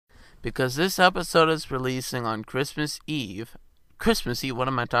Because this episode is releasing on Christmas Eve. Christmas Eve? What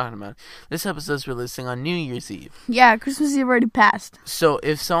am I talking about? This episode is releasing on New Year's Eve. Yeah, Christmas Eve already passed. So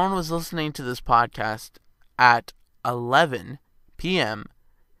if someone was listening to this podcast at 11 p.m.,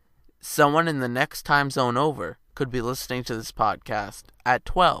 someone in the next time zone over could be listening to this podcast at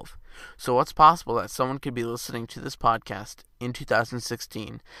 12. So what's possible that someone could be listening to this podcast in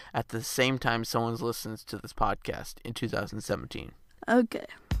 2016 at the same time someone listens to this podcast in 2017? Okay.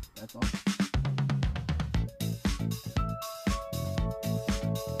 That's all.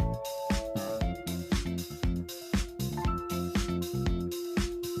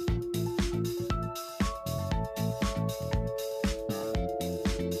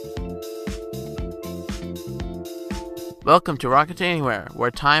 Welcome to Rocket Anywhere,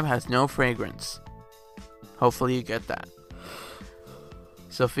 where time has no fragrance. Hopefully you get that.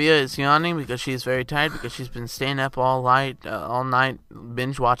 Sophia is yawning because she's very tired because she's been staying up all night,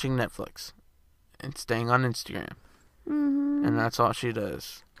 binge watching Netflix and staying on Instagram. Mm-hmm. And that's all she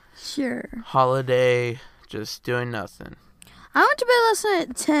does. Sure. Holiday, just doing nothing. I went to bed last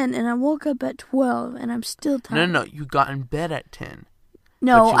night at 10 and I woke up at 12 and I'm still tired. No, you got in bed at 10.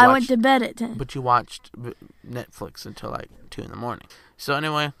 No, I went to bed at 10. But you watched Netflix until like 2 in the morning. So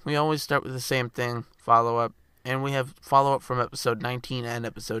anyway, we always start with the same thing, follow-up. And we have follow-up from episode 19 and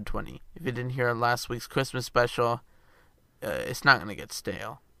episode 20. If you didn't hear last week's Christmas special, it's not going to get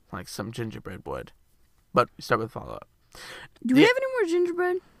stale, like some gingerbread would. But we start with follow-up. Do we have any more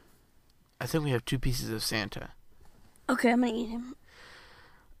gingerbread? I think we have 2 pieces of Santa. Okay, I'm going to eat him.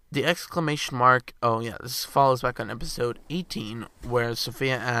 The exclamation mark, this follows back on episode 18, where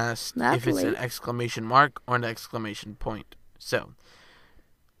Sophia asked if it's an exclamation mark or an exclamation point. So,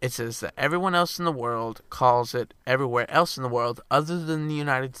 it says that everyone else in the world calls it, everywhere else in the world other than the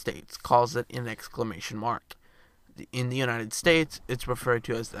United States, calls it an exclamation mark. In the United States, it's referred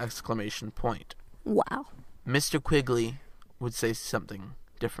to as the exclamation point. Wow. Mr. Quigley would say something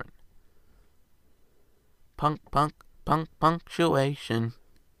different. Punctuation.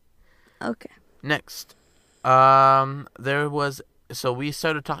 Okay. Next, so we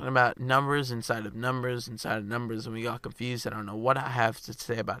started talking about numbers inside of numbers, and we got confused. I don't know what I have to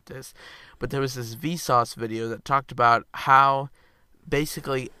say about this, but there was this Vsauce video that talked about how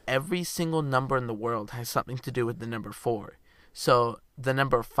basically every single number in the world has something to do with the number 4. So the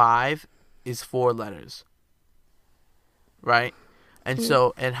number 5 is 4 letters, right? And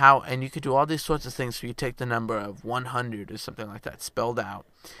so, and you could do all these sorts of things. So you take the number of 100 or something like that, spelled out.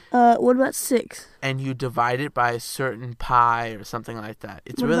 What about 6? And you divide it by a certain pi or something like that.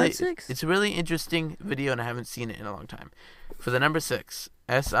 It's about 6? It's a really interesting video, and I haven't seen it in a long time. For the number 6,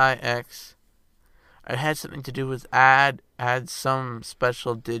 S-I-X, it had something to do with add some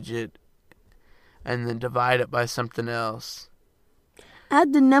special digit, and then divide it by something else.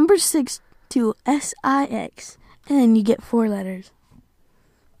 Add the number 6 to S-I-X, and then you get 4 letters.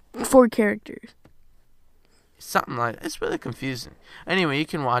 4 characters. Something like that. It's really confusing. Anyway, you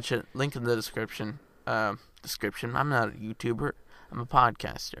can watch it. Link in the description. I'm not a YouTuber. I'm a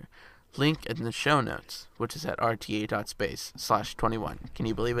podcaster. Link in the show notes, which is at rta.space/21. Can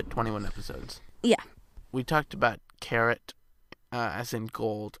you believe it? 21 episodes. Yeah. We talked about carat, as in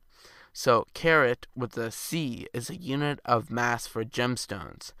gold. So, carat with a C is a unit of mass for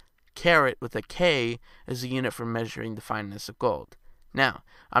gemstones. Carat with a K is a unit for measuring the fineness of gold. Now,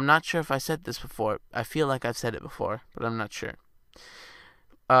 I'm not sure if I said this before. I feel like I've said it before, but I'm not sure.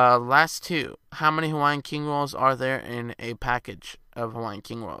 Last 2. How many Hawaiian King Rolls are there in a package of Hawaiian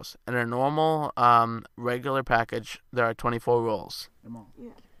King Rolls? In a normal, regular package, there are 24 rolls.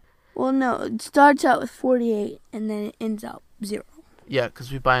 Yeah. Well, no. It starts out with 48, and then it ends out 0. Yeah,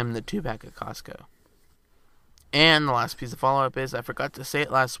 because we buy them in the 2-pack at Costco. And the last piece of follow-up is, I forgot to say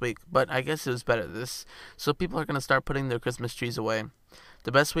it last week, but I guess it was better this. So people are going to start putting their Christmas trees away.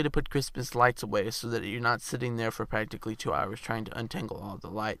 The best way to put Christmas lights away so that you're not sitting there for practically 2 hours trying to untangle all the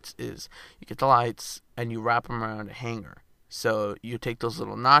lights is you get the lights and you wrap them around a hanger. So you take those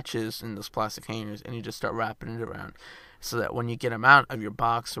little notches in those plastic hangers and you just start wrapping it around so that when you get them out of your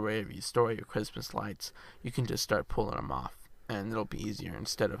box or wherever you store your Christmas lights, you can just start pulling them off. And it'll be easier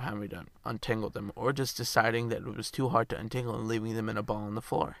instead of having to untangle them or just deciding that it was too hard to untangle and leaving them in a ball on the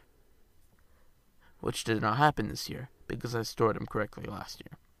floor. Which did not happen this year because I stored them correctly last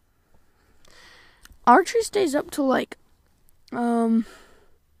year. Our tree stays up till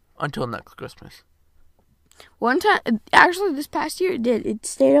until next Christmas. One time, actually this past year it did. It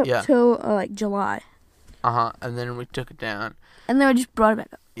stayed up till July. And then we took it down. And then we just brought it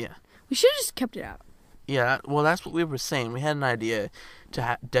back up. Yeah. We should have just kept it out. Yeah, well, that's what we were saying. We had an idea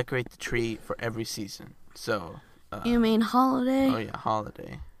to decorate the tree for every season. So. You mean holiday? Oh, yeah,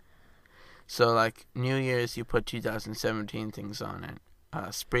 holiday. So, like, New Year's, you put 2017 things on it.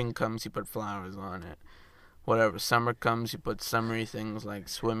 Spring comes, you put flowers on it. Whatever, summer comes, you put summery things like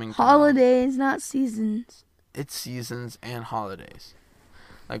swimming. Holidays, not seasons. It's seasons and holidays.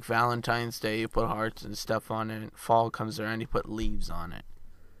 Like Valentine's Day, you put hearts and stuff on it. Fall comes around, you put leaves on it.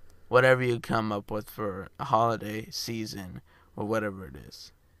 Whatever you come up with for a holiday season or whatever it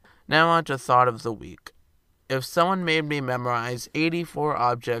is. Now on to thought of the week. If someone made me memorize 84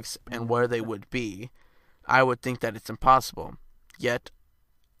 objects and where they would be, I would think that it's impossible. Yet,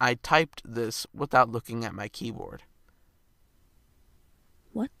 I typed this without looking at my keyboard.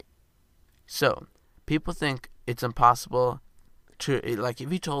 What? So, people think it's impossible to, like, if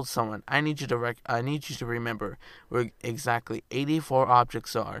you told someone, I need you to remember where exactly 84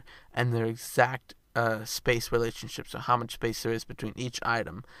 objects are and their exact space relationships, so how much space there is between each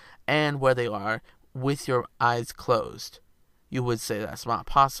item and where they are with your eyes closed, you would say that's not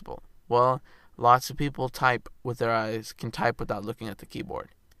possible. Well, lots of people type with their eyes, can type without looking at the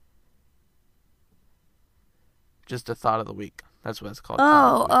keyboard. Just a thought of the week. That's what it's called.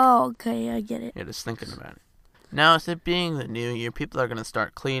 Okay, I get it. Yeah, just thinking about it. Now, with it being the new year, people are going to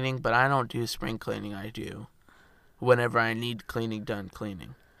start cleaning, but I don't do spring cleaning. I do whenever I need cleaning done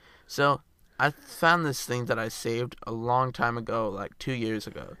cleaning. So, I found this thing that I saved a long time ago, like 2 years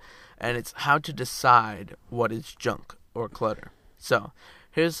ago, and it's how to decide what is junk or clutter. So,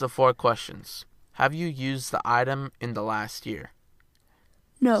 here's the 4 questions. Have you used the item in the last year?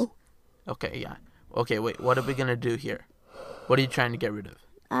 No. Okay, yeah. Okay, wait, what are we going to do here? What are you trying to get rid of?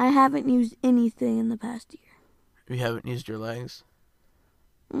 I haven't used anything in the past year. You haven't used your legs?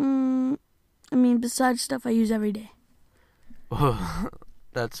 Besides stuff I use every day.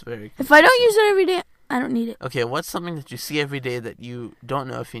 That's very... If I don't use it every day, I don't need it. Okay, what's something that you see every day that you don't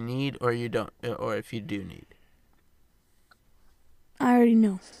know if you need or you don't, or if you do need? I already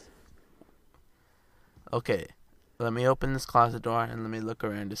know. Okay, let me open this closet door and let me look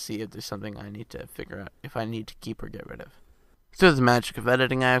around to see if there's something I need to figure out, if I need to keep or get rid of. Through the magic of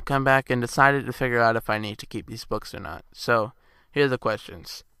editing, I have come back and decided to figure out if I need to keep these books or not. So, here are the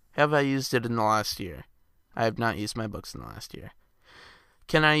questions. Have I used it in the last year? I have not used my books in the last year.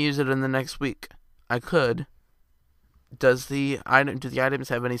 Can I use it in the next week? I could. Do the items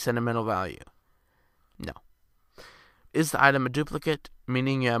have any sentimental value? No. Is the item a duplicate,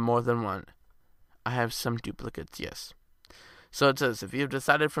 meaning you have more than one? I have some duplicates, yes. So it says, if you've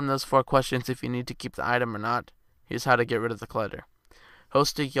decided from those 4 questions if you need to keep the item or not, here's how to get rid of the clutter.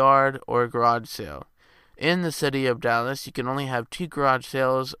 Host a yard or a garage sale. In the city of Dallas, you can only have 2 garage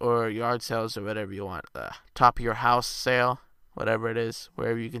sales or yard sales or whatever you want. The top of your house sale, whatever it is,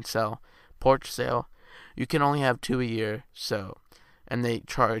 wherever you can sell. Porch sale. You can only have 2 a year, and they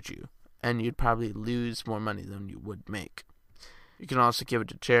charge you. And you'd probably lose more money than you would make. You can also give it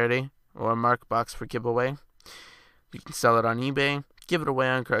to charity or a mark box for giveaway. You can sell it on eBay, give it away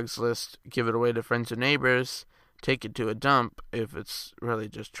on Craigslist, give it away to friends and neighbors, take it to a dump if it's really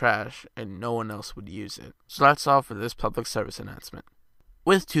just trash and no one else would use it. So that's all for this public service announcement.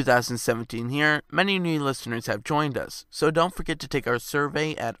 With 2017 here, many new listeners have joined us, so don't forget to take our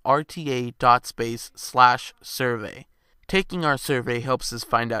survey at rta.space/survey. Taking our survey helps us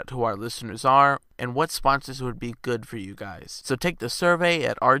find out who our listeners are and what sponsors would be good for you guys. So take the survey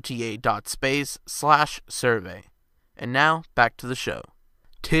at rta.space/survey. And now, back to the show.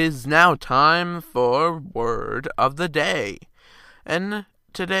 'Tis now time for Word of the Day. And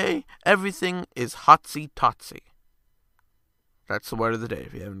today, everything is hotsy-totsy. That's the word of the day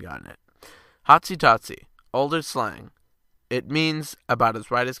if you haven't gotten it. Hotsy-totsy, older slang. It means about as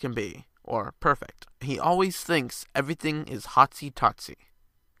right as can be, or perfect. He always thinks everything is hotsy-totsy.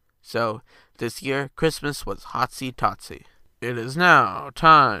 So, this year, Christmas was hotsy-totsy. It is now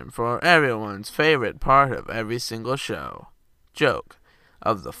time for everyone's favorite part of every single show. Joke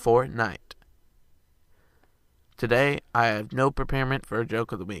of the fortnight. Today, I have no preparement for a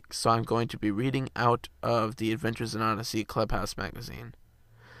joke of the week, so I'm going to be reading out of the Adventures in Odyssey Clubhouse magazine.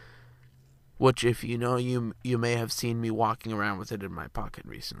 Which, if you know, you may have seen me walking around with it in my pocket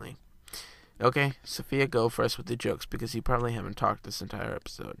recently. Okay, Sophia, go first with the jokes, because you probably haven't talked this entire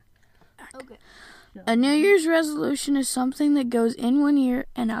episode. Okay. A New Year's resolution is something that goes in one ear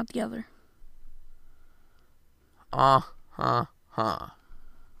and out the other.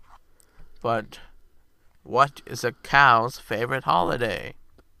 But what is a cow's favorite holiday?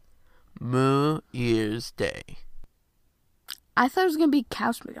 Moo Year's Day. I thought it was going to be Cow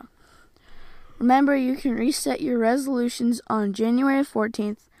Smigum. Remember, you can reset your resolutions on January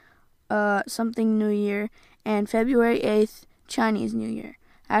 14th, something New Year, and February 8th, Chinese New Year.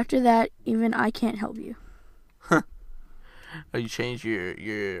 After that, even I can't help you. Or you change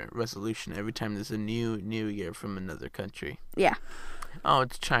your resolution every time there's a new year from another country. Yeah. Oh,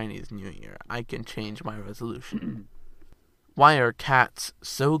 it's Chinese New Year. I can change my resolution. Why are cats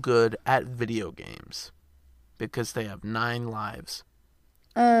so good at video games? Because they have 9 lives.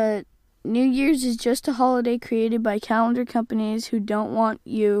 New Year's is just a holiday created by calendar companies who don't want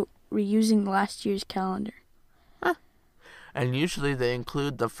you reusing last year's calendar. Huh. And usually they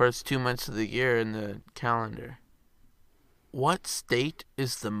include the first 2 months of the year in the calendar. What state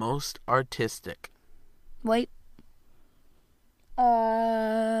is the most artistic? Wait.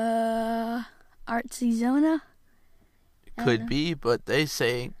 Artsy Zona? Could be, but they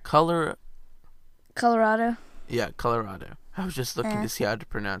say Colorado. Yeah, Colorado. I was just looking to see how to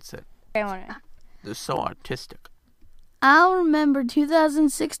pronounce it. They're so artistic. I'll remember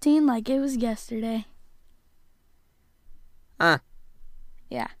 2016 like it was yesterday. Huh.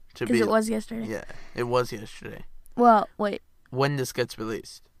 Yeah, because it was yesterday. Yeah, it was yesterday. Well, wait. When this gets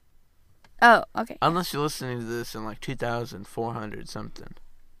released. Oh, okay. Unless you're listening to this in like 2,400 something.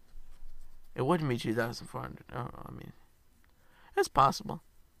 It wouldn't be 2,400. Oh, I mean, it's possible.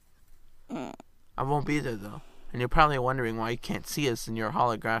 I won't be there though. And you're probably wondering why you can't see us in your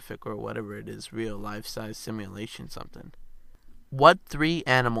holographic or whatever it is, real life-size simulation something. What 3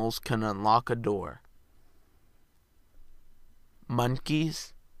 animals can unlock a door?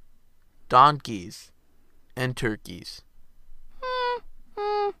 Monkeys, donkeys, and turkeys.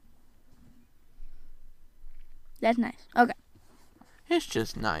 That's nice. Okay. It's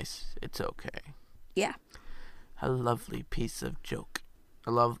just nice. It's okay. Yeah. A lovely piece of joke.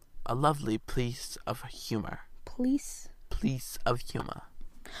 A lovely piece of humor. Piece of humor.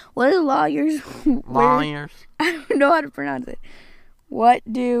 What do lawyers Lawyers? I don't know how to pronounce it. What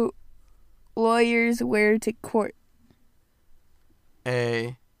do lawyers wear to court?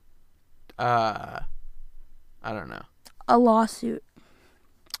 I don't know. A lawsuit.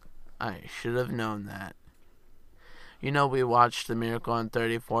 I should have known that. You know, we watched The Miracle on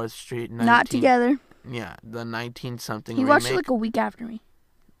 34th Street. Not together. Yeah, the 19-something remake. He watched it like a week after me.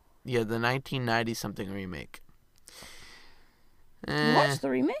 Yeah, the 1990-something remake. You watched the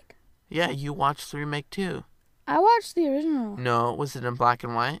remake? Yeah, you watched the remake too. I watched the original. No, was it in black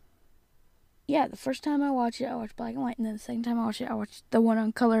and white? Yeah, the first time I watched it, I watched black and white, and then the second time I watched it, I watched the one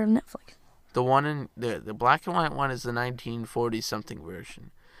on color on Netflix. The one in the black and white one is the 1940-something version.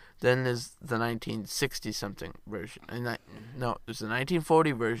 Then there's the 1960-something version. And there's the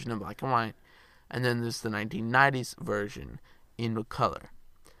 1940 version in black and white, and then there's the 1990s version in color.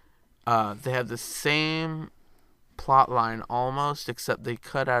 They have the same plot line almost, except they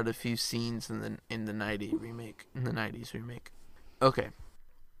cut out a few scenes in the 90s remake. Okay.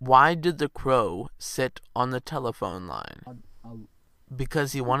 Why did the crow sit on the telephone line?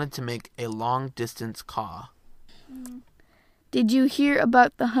 Because he wanted to make a long-distance caw. Did you hear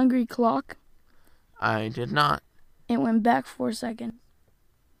about the hungry clock? I did not. It went back 4 seconds.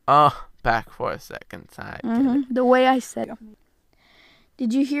 Oh, back 4 seconds. The way I said it.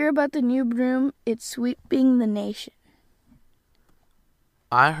 Did you hear about the new broom? It's sweeping the nation.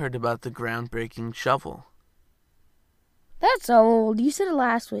 I heard about the groundbreaking shovel. That's old. You said it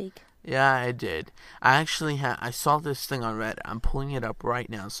last week. Yeah, I did. I actually I saw this thing on Reddit. I'm pulling it up right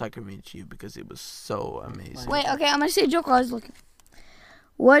now so I can read it to you because it was so amazing. Wait, okay, I'm going to say a joke while I was looking.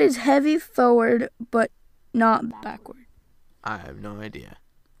 What is heavy forward but not backward? I have no idea.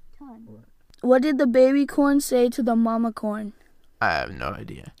 What did the baby corn say to the mama corn? I have no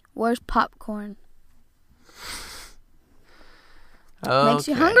idea. Where's popcorn? Okay. Makes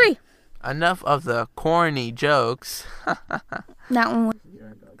you hungry. Enough of the corny jokes. That one was...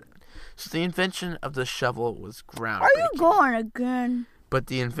 So the invention of the shovel was groundbreaking. Are you going again? But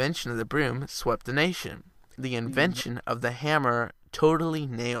the invention of the broom swept the nation. The invention of the hammer totally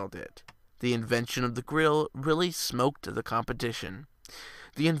nailed it. The invention of the grill really smoked the competition.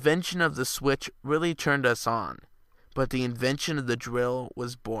 The invention of the switch really turned us on. But the invention of the drill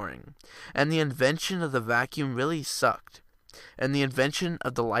was boring. And the invention of the vacuum really sucked. And the invention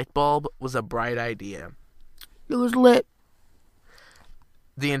of the light bulb was a bright idea. It was lit.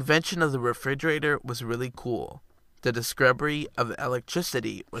 The invention of the refrigerator was really cool. The discovery of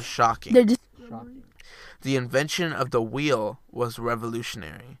electricity was shocking. The invention of the wheel was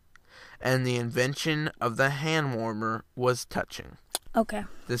revolutionary. And the invention of the hand warmer was touching. Okay.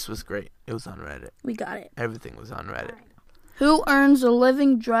 This was great. It was on Reddit. We got it. Everything was on Reddit. Who earns a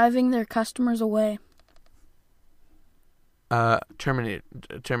living driving their customers away? Terminators?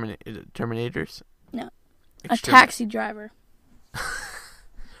 No. A taxi driver.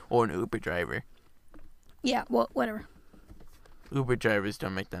 Or an Uber driver. Yeah, well, whatever. Uber drivers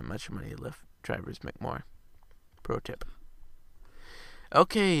don't make that much money. Lyft drivers make more. Pro tip.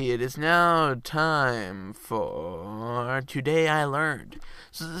 Okay, it is now time for Today I Learned.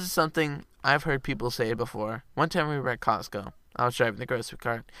 So this is something I've heard people say before. One time we were at Costco. I was driving the grocery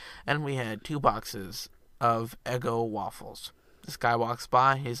cart, and we had 2 boxes of Eggo waffles. This guy walks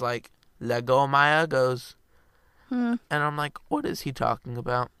by, he's like, "Let go of my Eggos." And I'm like, what is he talking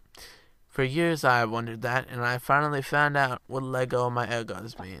about? For years I wondered that, and I finally found out what "let go of my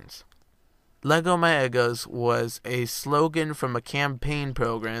Eggos" means. "Lego My Eggos" was a slogan from a campaign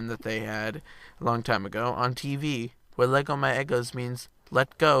program that they had a long time ago on TV, where "Lego My Eggos" means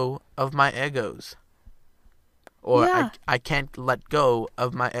 "let go of my Eggos." Or Yeah. I can't let go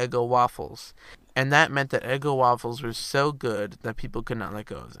of my Eggo waffles. And that meant that Eggo waffles were so good that people could not let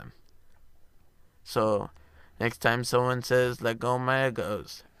go of them. So, next time someone says "let go of my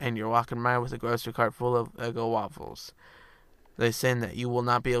Eggos," and you're walking by with a grocery cart full of Eggo waffles, they're saying that you will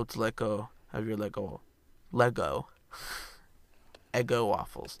not be able to let go of your Lego Eggo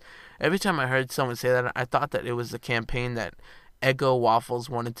waffles. Every time I heard someone say that, I thought that it was a campaign that Eggo waffles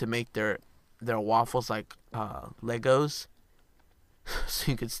wanted to make their waffles like Legos, so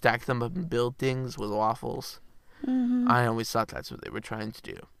you could stack them up and build things with waffles. I always thought that's what they were trying to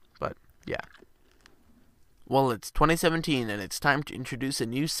do, but yeah. Well, it's 2017, and it's time to introduce a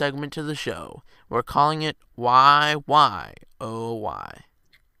new segment to the show. We're calling it Why, Oh, Why.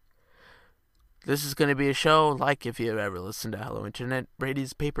 This is going to be a show like if you've ever listened to Hello Internet,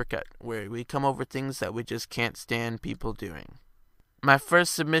 Brady's Paper Cut, where we come over things that we just can't stand people doing. My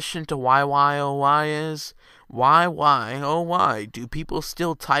first submission to Why, Oh, Why is, why, oh, why do people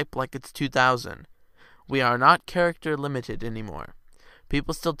still type like it's 2000? We are not character limited anymore.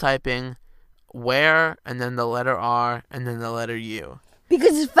 People still typing where, and then the letter R, and then the letter U.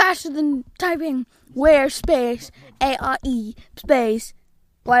 Because it's faster than typing where space ARE space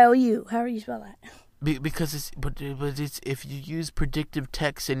YOU. However you spell that. Because it's if you use predictive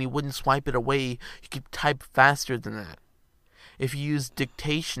text and you wouldn't swipe it away, you could type faster than that. If you use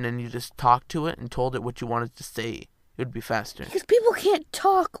dictation and you just talked to it and told it what you wanted to say, it would be faster. Because people can't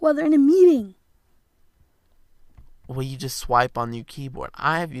talk while they're in a meeting. Well, you just swipe on your keyboard.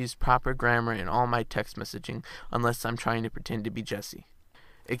 I have used proper grammar in all my text messaging, unless I'm trying to pretend to be Jesse.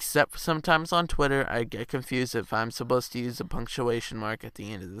 Except sometimes on Twitter, I get confused if I'm supposed to use a punctuation mark at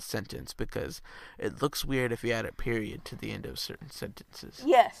the end of the sentence, because it looks weird if you add a period to the end of certain sentences.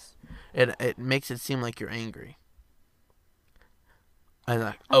 Yes. It makes it seem like you're angry. I'm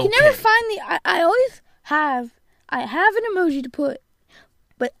like, I okay. can never find I always have an emoji to put,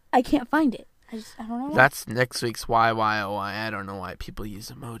 but I can't find it. I don't know why. That's next week's why, oh, why. I don't know why people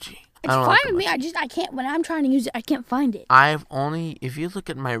use emoji. It's fine with me. I can't, when I'm trying to use it, I can't find it. If you look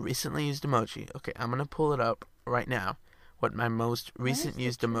at my recently used emoji, okay, I'm going to pull it up right now, what my most recent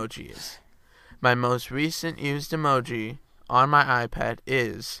used emoji is. My most recent used emoji on my iPad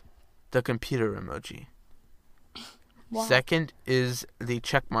is the computer emoji. Wow. Second is the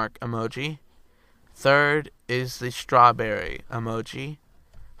checkmark emoji. Third is the strawberry emoji.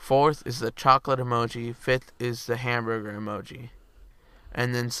 Fourth is the chocolate emoji. Fifth is the hamburger emoji.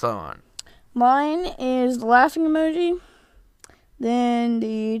 And then so on. Mine is the laughing emoji, then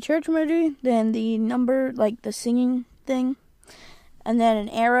the church emoji, then the number, like the singing thing, and then an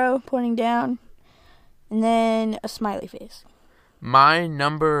arrow pointing down, and then a smiley face. My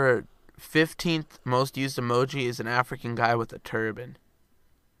number 15th most used emoji is an African guy with a turban.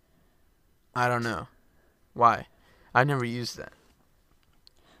 I don't know. Why? I never used that.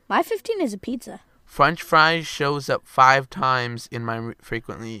 My 15 is a pizza. French fries shows up 5 times in my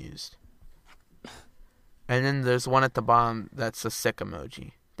frequently used. And then there's one at the bottom that's a sick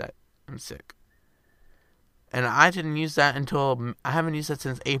emoji. That I'm sick. And I didn't use that I haven't used that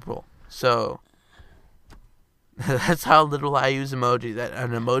since April. So that's how little I use emoji. That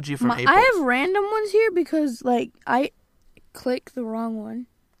an emoji from April. I have random ones here because I click the wrong one.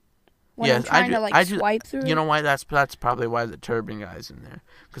 When I'm trying to swipe through. You know why? That's probably why the turban guy's in there.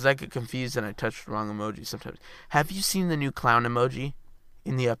 Because I get confused and I touch the wrong emoji sometimes. Have you seen the new clown emoji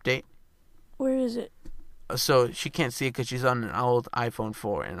in the update? Where is it? So she can't see it because she's on an old iPhone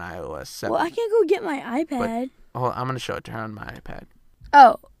 4 and iOS 7. Well, I can't go get my iPad. But, I'm going to show it to her on my iPad.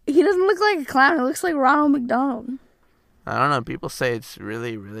 Oh, he doesn't look like a clown. He looks like Ronald McDonald. I don't know. People say it's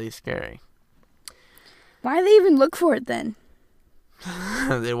really, really scary. Why do they even look for it then?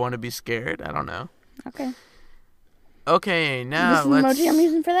 They want to be scared? I don't know. Okay. Okay, now this is the emoji I'm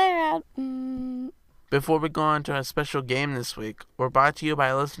using for that. Before we go on to our special game this week, we're brought to you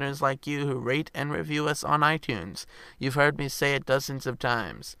by listeners like you who rate and review us on iTunes. You've heard me say it dozens of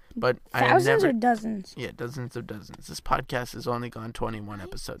times, but Thousands or dozens? Yeah, dozens of dozens. This podcast has only gone 21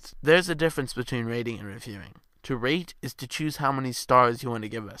 episodes. There's a difference between rating and reviewing. To rate is to choose how many stars you want to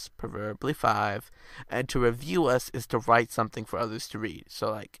give us, preferably 5. And to review us is to write something for others to read. So,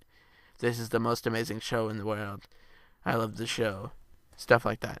 like, this is the most amazing show in the world. I love the show. Stuff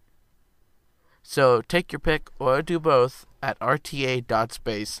like that. So, take your pick or do both at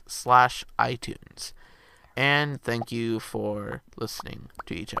rta.space/iTunes. And thank you for listening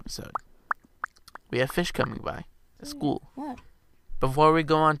to each episode. We have fish coming by. It's cool. What? Before we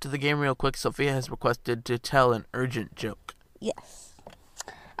go on to the game real quick, Sophia has requested to tell an urgent joke. Yes.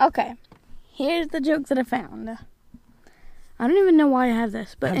 Okay. Here's the joke that I found. I don't even know why I have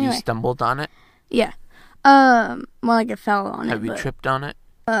this, but anyway. Have you stumbled on it? Yeah. Well, like I fell on it. Have you tripped on it?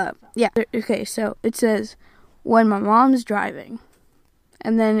 Yeah. Okay, so it says, when my mom's driving.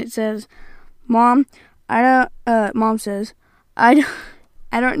 And then it says, Mom says, I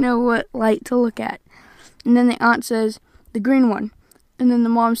don't know what light to look at. And then the aunt says, the green one. And then the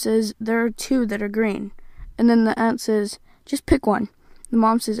mom says, there are 2 that are green. And then the aunt says, just pick one. The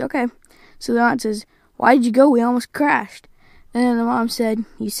mom says, okay. So the aunt says, why did you go? We almost crashed. And then the mom said,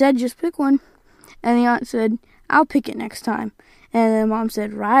 you said just pick one. And the aunt said, I'll pick it next time. And then the mom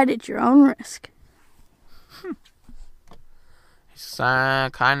said, ride at your own risk. It's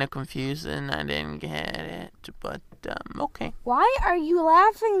kind of confusing. I didn't get it, but okay. Why are you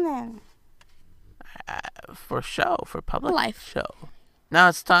laughing then? For public Life. show. Now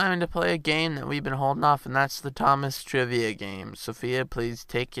it's time to play a game that we've been holding off, and that's the Thomas Trivia game. Sophia, please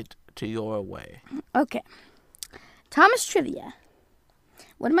take it to your way. Okay. Thomas Trivia.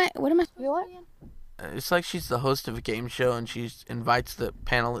 What am I It's like she's the host of a game show, and she invites the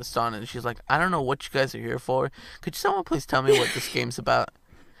panelists on, and she's like, I don't know what you guys are here for. Could someone please tell me what this game's about?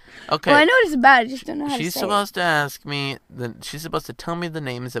 Okay. Well, I know what it's about. I just don't know how to say She's supposed to ask me. She's supposed to tell me the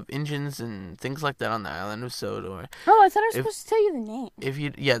names of engines and things like that on the island of Sodor. Oh, I thought I was supposed to tell you the name. If you,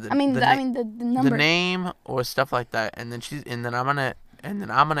 the number. The name or stuff like that, and then I'm gonna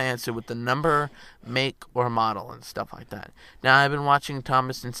answer with the number, make, or model and stuff like that. Now I've been watching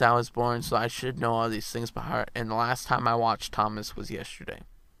Thomas since I was born, so I should know all these things by heart. And the last time I watched Thomas was yesterday.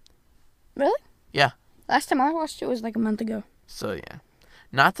 Really? Yeah. Last time I watched it was like a month ago. So yeah.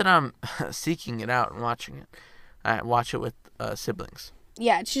 Not that I'm seeking it out and watching it. I watch it with siblings.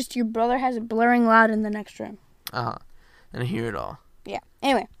 Yeah, it's just your brother has it blaring loud in the next room. And I hear it all. Yeah.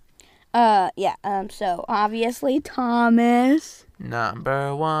 Anyway. So obviously Thomas.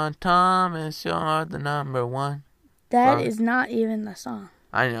 Number 1, Thomas, you're the number 1. That is not even the song.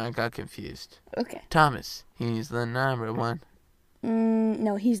 I know, I got confused. Okay. Thomas, he's the number 1.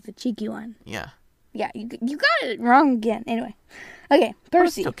 No, he's the cheeky one. Yeah. Yeah, you got it wrong again. Anyway. Okay,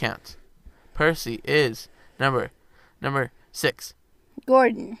 Percy. It still counts. Percy is number 6.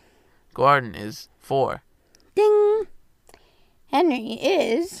 Gordon. Gordon is 4. Ding. Henry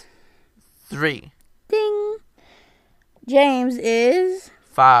is 3. ding. James is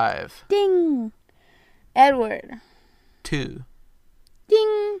 5. ding. Edward 2.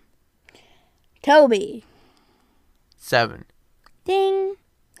 ding. Toby 7. ding.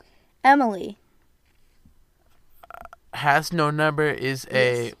 Emily Has no number is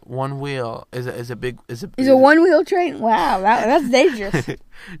a one wheel is a one-wheel train. Wow, that's dangerous.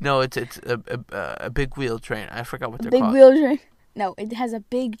 No, it's a big wheel train. I forgot what they're Big called. wheel train. No, it has a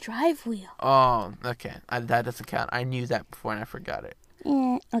big drive wheel. Oh, okay. That doesn't count. I knew that before and I forgot it.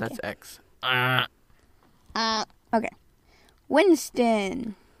 Okay. That's X. Okay.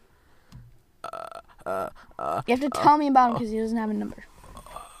 Winston. You have to tell me about him because he doesn't have a number.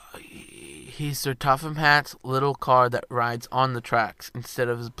 He's Sir Topham Hatt's little car that rides on the tracks instead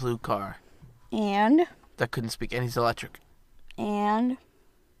of his blue car. And? That couldn't speak, and he's electric. And?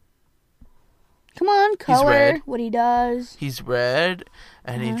 Come on, color what he does. He's red,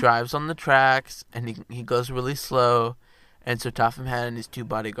 and he drives on the tracks, and he goes really slow, and Sir Topham Hatt and his 2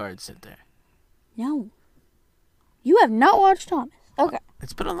 bodyguards sit there. No. You have not watched Thomas. Okay.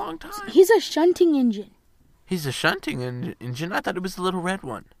 It's been a long time. He's a shunting engine. He's a shunting engine? I thought it was the little red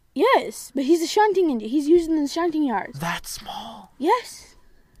one. Yes, but he's a shunting engine. He's used in the shunting yards. That small? Yes.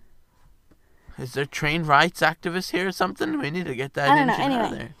 Is there train rights activists here or something? We need to get that engine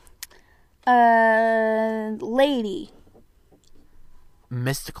out of there. Lady.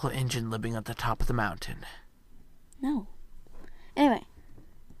 Mystical engine living at the top of the mountain. No. Anyway.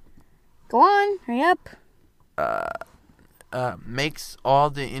 Go on. Hurry up. Makes all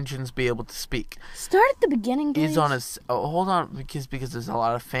the engines be able to speak. Start at the beginning, please. He's on a... hold on, because there's a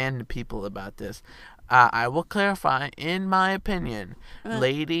lot of fan people about this. I will clarify, in my opinion,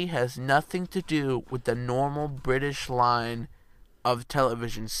 Lady has nothing to do with the normal British line of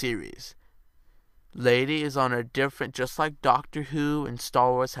television series. Lady is on a different... Just like Doctor Who and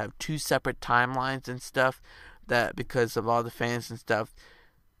Star Wars have 2 separate timelines and stuff, that because of all the fans and stuff,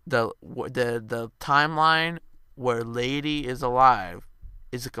 the timeline where Lady is alive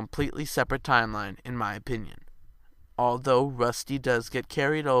is a completely separate timeline, in my opinion. Although Rusty does get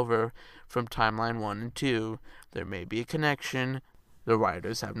carried over from timeline 1 and 2, there may be a connection. The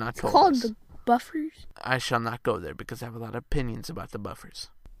writers have not told us. It's called the Buffers. I shall not go there because I have a lot of opinions about the Buffers.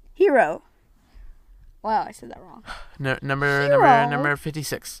 Hero. Wow, I said that wrong. Number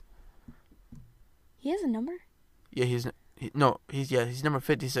 56. He has a number? Yeah, he's number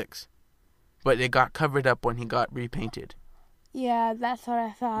 56. But it got covered up when he got repainted. Yeah, that's what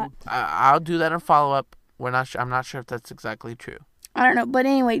I thought. I'll do that in follow up. I'm not sure if that's exactly true. I don't know, but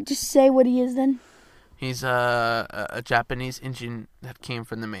anyway, just say what he is then. He's a Japanese engine that came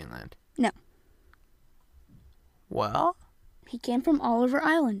from the mainland. No. Well? He came from Oliver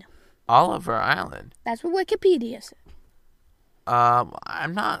Island. Oliver Island? That's what Wikipedia said.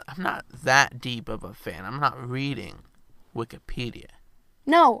 I'm not that deep of a fan. I'm not reading Wikipedia.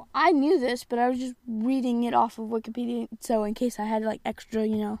 No, I knew this, but I was just reading it off of Wikipedia, so in case I had like extra,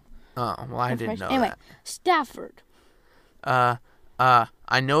 Oh, well, I didn't know anyway, that. Stafford.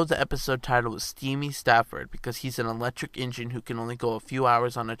 I know the episode title was Steamy Stafford because he's an electric engine who can only go a few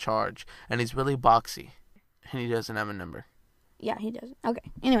hours on a charge, and he's really boxy, and he doesn't have a number. Yeah, he doesn't.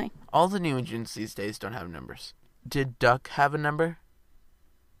 Okay, anyway. All the new engines these days don't have numbers. Did Duck have a number?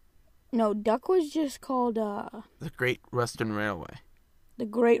 No, Duck was just called, The Great Western Railway. The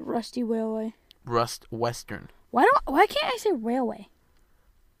Great Rusty Railway. Rust Western. Why can't I say railway?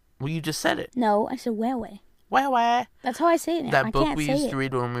 Well, you just said it. No, I said railway. Railway. That's how I say it now. That I book can't we say used it. to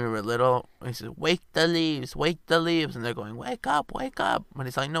read when we were little, he says, wake the leaves, and they're going, wake up. But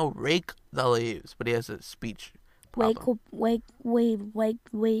he's like, no, rake the leaves. But he has a speech problem. Wake,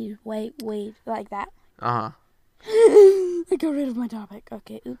 like that. Uh-huh. I got rid of my topic.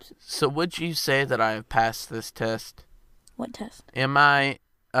 Okay, oops. So would you say that I have passed this test? What test? Am I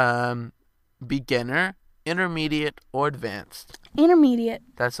beginner, intermediate, or advanced? Intermediate.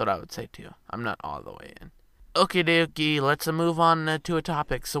 That's what I would say to you. I'm not all the way in. Okay, dokie, let's move on to a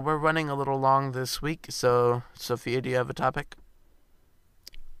topic. So we're running a little long this week. So, Sophia, do you have a topic?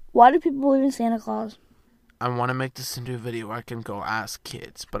 Why do people believe in Santa Claus? I want to make this into a video where I can go ask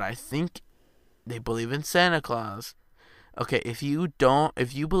kids, but I think they believe in Santa Claus. Okay, if you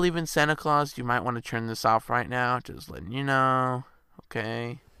believe in Santa Claus, you might want to turn this off right now. Just letting you know.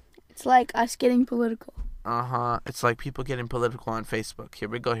 Okay. It's like us getting political. It's like people getting political on Facebook. Here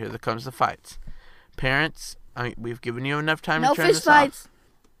we go. Here comes the fights. Parents, we've given you enough time to turn this off. No fist fights.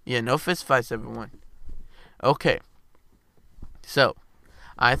 Yeah, no fist fights, everyone. Okay. So,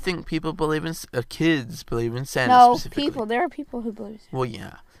 I think people believe in kids believe in Santa. No, specifically. people. There are people who believe in Santa. Well,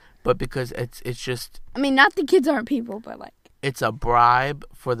 yeah, but because it's just. I mean, not the kids aren't people, but like. It's a bribe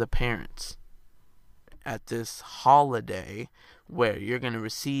for the parents at this holiday where you're gonna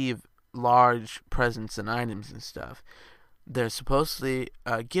receive large presents and items and stuff. They're supposedly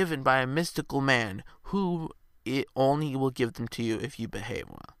given by a mystical man who only will give them to you if you behave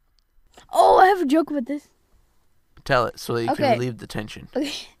well. Oh, I have a joke about this. Tell it so that you can relieve the tension.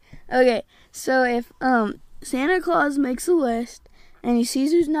 Okay. So if Santa Claus makes a list and he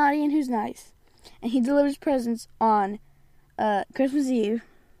sees who's naughty and who's nice, and he delivers presents on Christmas Eve.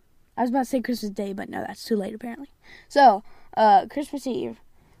 I was about to say Christmas Day, but no, that's too late apparently. So Christmas Eve.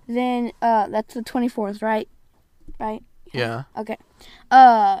 Then that's the 24th, right? Right? Yeah. Okay.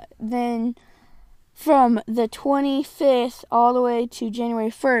 Then from the 25th all the way to January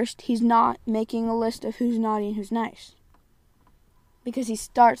 1st, he's not making a list of who's naughty and who's nice. Because he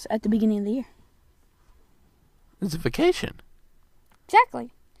starts at the beginning of the year. It's a vacation.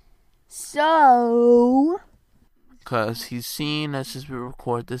 Exactly. So... Because he's seeing us as we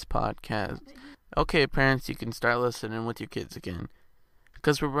record this podcast. Okay, parents, you can start listening with your kids again.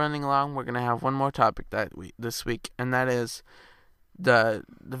 Because we're running along, we're going to have one more topic this week, and that is the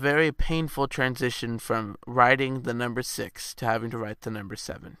very painful transition from writing the number 6 to having to write the number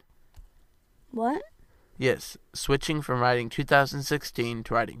 7. What? Yes, switching from writing 2016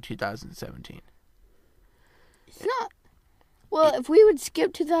 to writing 2017. It's not. Well, if we would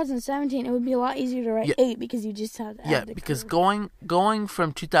skip 2017, it would be a lot easier to write 8 because you just have to add the because curve. going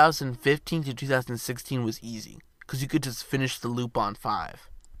from 2015 to 2016 was easy. Because you could just finish the loop on 5.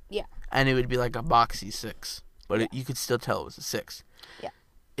 Yeah. And it would be like a boxy 6. But you could still tell it was a 6. Yeah.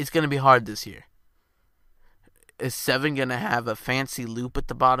 It's going to be hard this year. Is 7 going to have a fancy loop at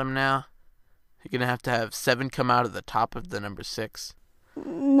the bottom now? You're going to have 7 come out of the top of the number 6.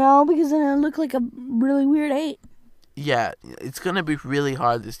 No, because then it'll look like a really weird 8. Yeah, it's going to be really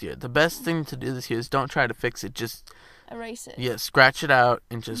hard this year. The best thing to do this year is don't try to fix it. Just erase it. Yeah, scratch it out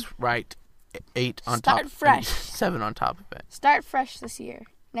and just write 8 on Start top. fresh. 7 on top of it. Start fresh this year.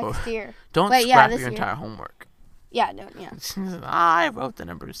 Next year. Don't Wait, scrap this your year. entire homework. Yeah, don't. Yeah. I wrote the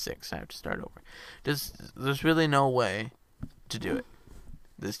number 6. I have to start over. There's really no way to do it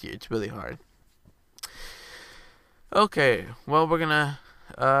this year. It's really hard. Okay, well, we're gonna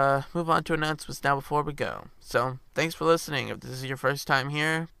move on to announcements now before we go. So, thanks for listening. If this is your first time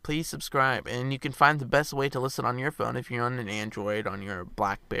here, please subscribe. And you can find the best way to listen on your phone if you're on an Android, on your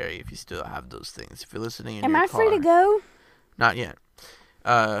BlackBerry, if you still have those things. If you're listening in Am your I car. free to go? Not yet.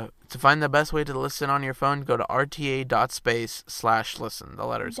 To find the best way to listen on your phone, go to rta.space/listen. The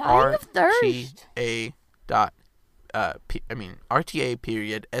letters Dying of thirst.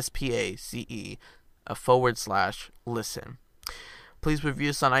 RTA.SPACE/listen. Please review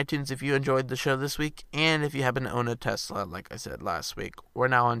us on iTunes if you enjoyed the show this week, and if you happen to own a Tesla, like I said last week. We're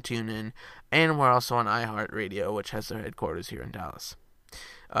now on TuneIn, and we're also on iHeartRadio, which has their headquarters here in Dallas.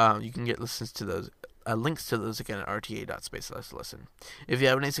 You can get links to those again at rta.space/listen. If you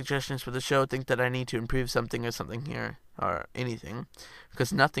have any suggestions for the show, think that I need to improve something or something here, or anything,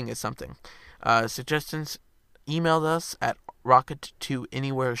 because nothing is something. Suggestions, email us at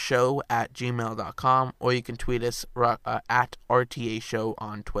rocket2anywhereshow@gmail.com, or you can tweet us at RTA Show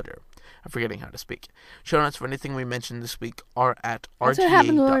on Twitter. I'm forgetting how to speak. Show notes for anything we mentioned this week are at RTA. That's what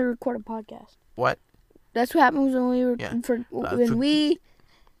happens when we record a podcast. What? That's what happens when we we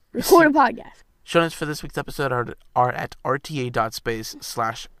record a podcast. Show notes for this week's episode are at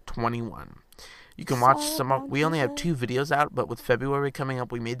rta.space/21. You can watch some. We only have 2 videos out, but with February coming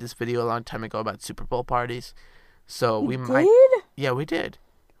up, we made this video a long time ago about Super Bowl parties. So we might. Yeah, we did.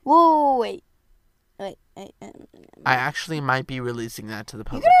 Whoa, wait. I actually might be releasing that to the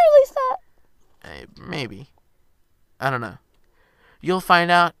public. You gonna release that? Maybe. I don't know. You'll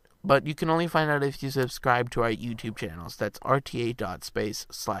find out, but you can only find out if you subscribe to our YouTube channels. That's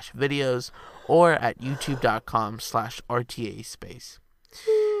rta.space/videos or at youtube.com/rtaspace.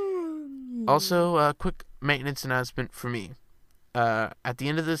 Also, a quick maintenance announcement for me. At the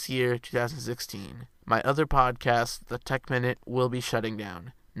end of this year, 2016, my other podcast, The Tech Minute, will be shutting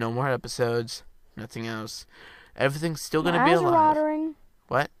down. No more episodes, nothing else. Everything's still going to be alive. Watering.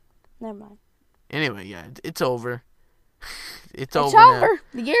 What? Never mind. Anyway, yeah, it's over. It's over. Now.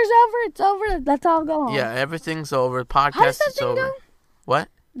 The year's over. It's over. That's all go on. Yeah, everything's over. Podcast How does that is thing over. Go? What?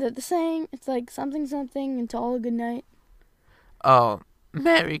 The saying, it's like something and to all a good night. Oh,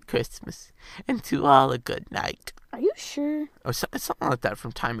 Merry Christmas and to all a good night. Are you sure? Oh, it's something like that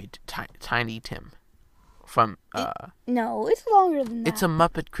from Tiny Tim. From no, it's longer than that. It's a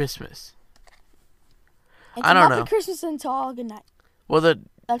Muppet Christmas. It's I don't Muppet know. Christmas and to all a good night. Well, That's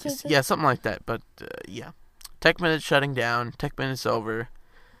what it says? yeah, something like that. But yeah, Tech Minute's shutting down. Tech Minute's over.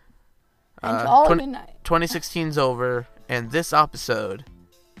 And to all a good night. 2016's over, and this episode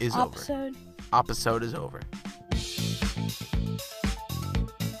is over. Episode Episode is over.